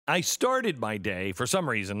I started my day, for some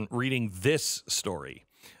reason, reading this story.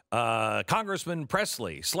 Congressman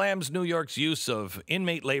Pressley slams New York's use of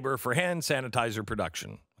inmate labor for hand sanitizer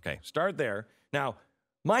production. Okay, start there. Now,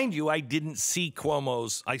 mind you, I didn't see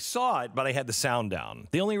Cuomo's. I saw it, but I had the sound down.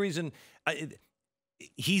 The only reason,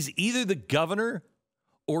 he's either the governor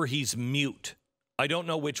or he's mute. I don't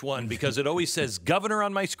know which one, because it always says governor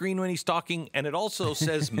on my screen when he's talking, and it also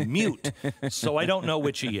says mute. So I don't know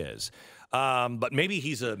which he is. But maybe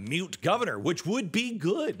he's a mute governor, which would be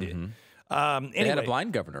good. Anyway. They had a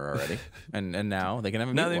blind governor already, and now they can have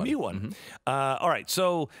a mute one. Now they mute one. All right,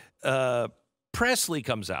 so Pressley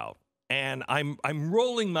comes out, and I'm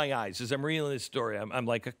rolling my eyes as I'm reading this story. I'm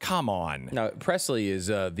like, come on. Now, Pressley is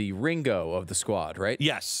the Ringo of the squad, right?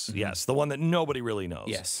 Yes, yes, the one that nobody really knows.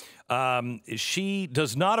 Yes. She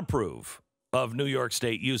does not approve of New York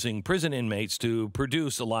State using prison inmates to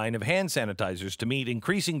produce a line of hand sanitizers to meet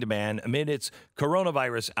increasing demand amid its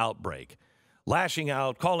coronavirus outbreak, lashing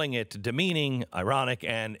out, calling it demeaning, ironic,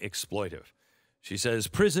 and exploitive. She says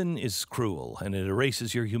prison is cruel and it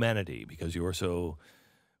erases your humanity because there are so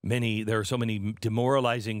many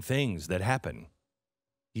demoralizing things that happen.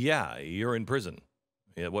 Yeah, you're in prison.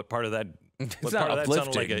 Yeah, what part of that? It's not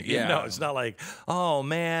uplifting. Like no, it's not like, oh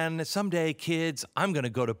man, someday, kids, I'm going to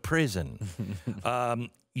go to prison.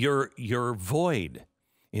 You're void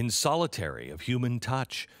in solitary of human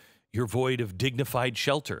touch. You're void of dignified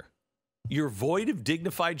shelter. You're void of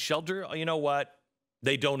dignified shelter. You know what?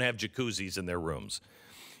 They don't have jacuzzis in their rooms.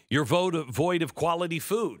 You're void of quality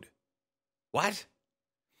food. What?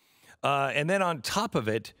 And then on top of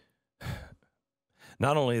it,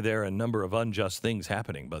 not only are there a number of unjust things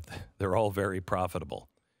happening, but they're all very profitable.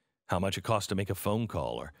 How much it costs to make a phone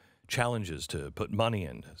call, or challenges to put money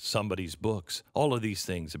into somebody's books. All of these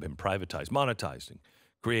things have been privatized, monetized, and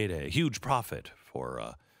create a huge profit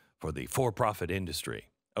for the for-profit industry.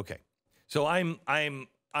 Okay, so I'm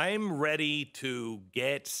ready to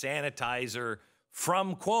get sanitizer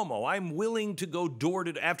from Cuomo. I'm willing to go door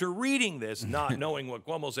to door. After reading this, not knowing what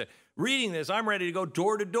Cuomo said, reading this, I'm ready to go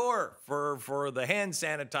door to door for the hand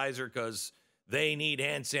sanitizer because they need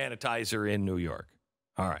hand sanitizer in New York.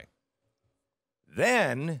 All right.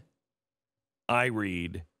 Then I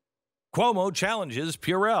read, Cuomo challenges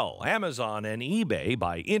Purell, Amazon, and eBay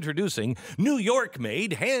by introducing New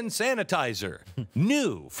York-made hand sanitizer.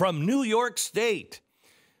 New from New York State.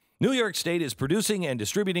 New York State is producing and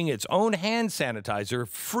distributing its own hand sanitizer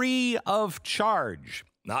free of charge.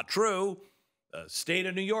 Not true. The state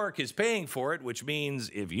of New York is paying for it, which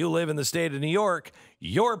means if you live in the state of New York,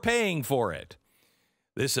 you're paying for it.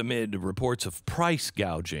 This amid reports of price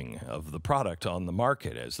gouging of the product on the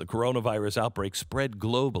market as the coronavirus outbreak spread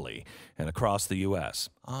globally and across the U.S.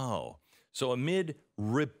 Oh, so amid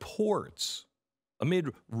reports,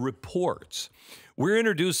 we're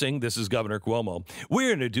introducing, this is Governor Cuomo,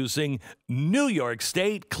 we're introducing New York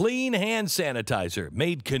State Clean Hand Sanitizer,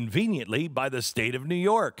 made conveniently by the state of New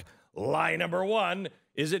York. Lie number one,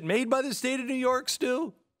 is it made by the state of New York,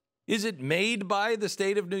 Stu? Is it made by the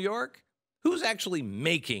state of New York? Who's actually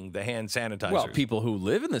making the hand sanitizers? Well, people who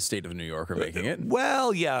live in the state of New York are making it.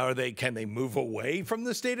 Well, yeah, can they move away from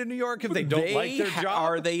the state of New York if they don't like their job?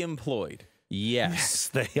 Are they employed? Yes.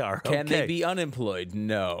 They are. Can they be unemployed?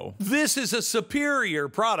 No. This is a superior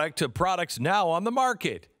product to products now on the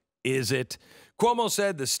market. Is it? Cuomo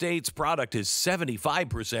said the state's product is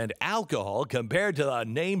 75% alcohol compared to the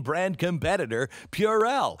name brand competitor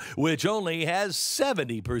Purell, which only has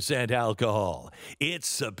 70% alcohol. It's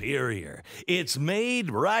superior. It's made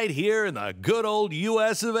right here in the good old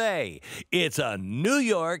US of A. It's a New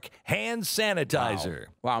York hand sanitizer.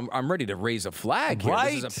 Wow, I'm ready to raise a flag here.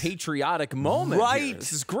 Right? This is a patriotic moment. Right. Here.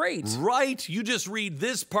 This is great. Right. You just read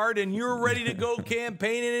this part and you're ready to go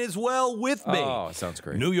campaigning as well with me. Oh, sounds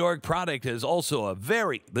great. New York product has also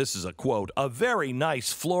this is a quote, a very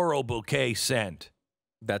nice floral bouquet scent.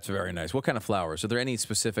 That's very nice. What kind of flowers? Are there any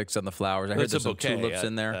specifics on the flowers? I heard there's some tulips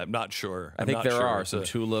in there. I'm not sure. I think there are some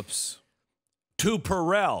tulips. To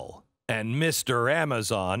Purell and Mr.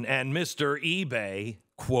 Amazon and Mr. eBay,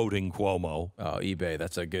 quoting Cuomo. Oh, eBay.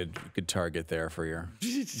 That's a good target there for your...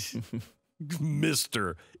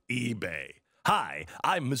 Mr. eBay. Hi,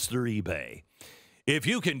 I'm Mr. eBay. If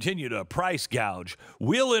you continue to price gouge,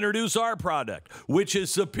 we'll introduce our product, which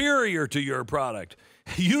is superior to your product.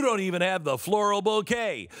 You don't even have the floral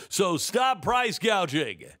bouquet, so stop price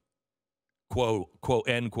gouging. Quote,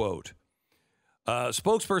 end quote.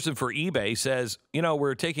 Spokesperson for eBay says,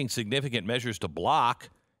 we're taking significant measures to block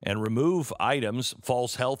and remove items,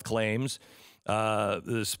 false health claims.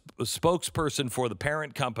 The spokesperson for the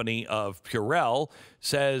parent company of Purell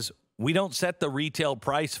says, we don't set the retail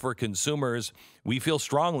price for consumers. We feel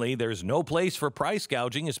strongly there's no place for price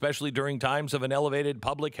gouging, especially during times of an elevated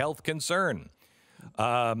public health concern.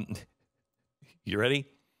 You ready?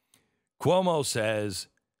 Cuomo says,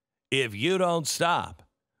 if you don't stop,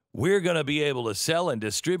 we're going to be able to sell and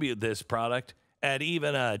distribute this product at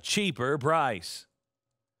even a cheaper price.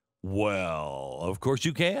 Well, of course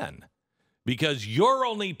you can, because you're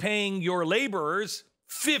only paying your laborers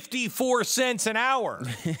 54 cents an hour.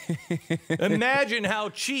 Imagine how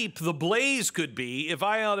cheap the blaze could be if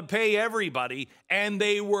I had to pay everybody and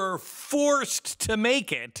they were forced to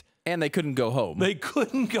make it. And they couldn't go home. They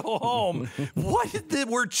couldn't go home.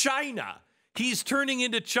 We're China. He's turning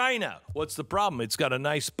into China. What's the problem? It's got a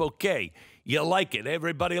nice bouquet. You like it.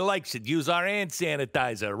 Everybody likes it. Use our hand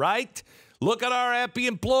sanitizer, right? Look at our happy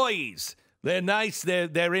employees. They're nice.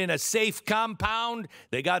 They're in a safe compound.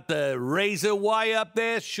 They got the razor wire up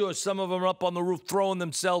there. Sure, some of them are up on the roof throwing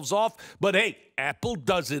themselves off. But, hey, Apple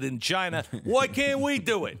does it in China. Why can't we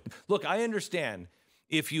do it? Look, I understand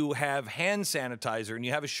if you have hand sanitizer and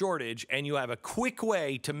you have a shortage and you have a quick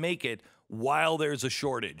way to make it while there's a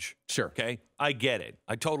shortage. Sure. Okay? I get it.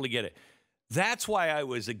 I totally get it. That's why I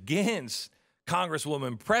was against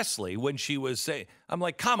Congresswoman Pressley when she was saying, I'm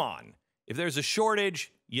like, come on. If there's a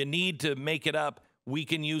shortage, you need to make it up. We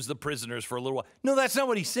can use the prisoners for a little while. No, that's not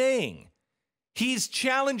what he's saying. He's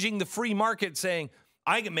challenging the free market, saying,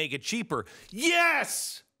 I can make it cheaper.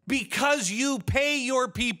 Yes, because you pay your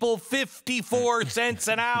people 54 cents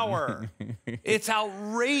an hour. It's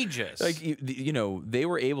outrageous. Like, you know, they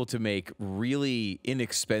were able to make really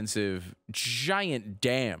inexpensive, giant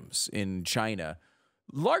dams in China,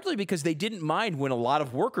 largely because they didn't mind when a lot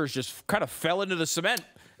of workers just kind of fell into the cement.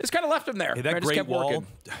 It's kind of left them there. Hey, that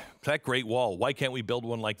great wall, why can't we build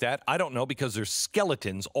one like that? I don't know, because there's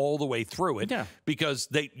skeletons all the way through it. Yeah. Because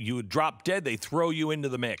you would drop dead, they throw you into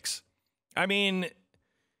the mix. I mean,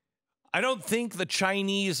 I don't think the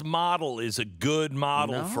Chinese model is a good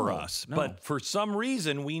model for us. No. But for some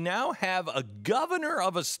reason, we now have a governor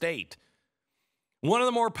of a state, one of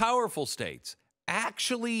the more powerful states,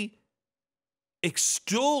 actually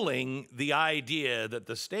extolling the idea that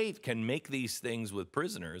the state can make these things with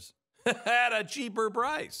prisoners at a cheaper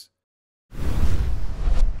price.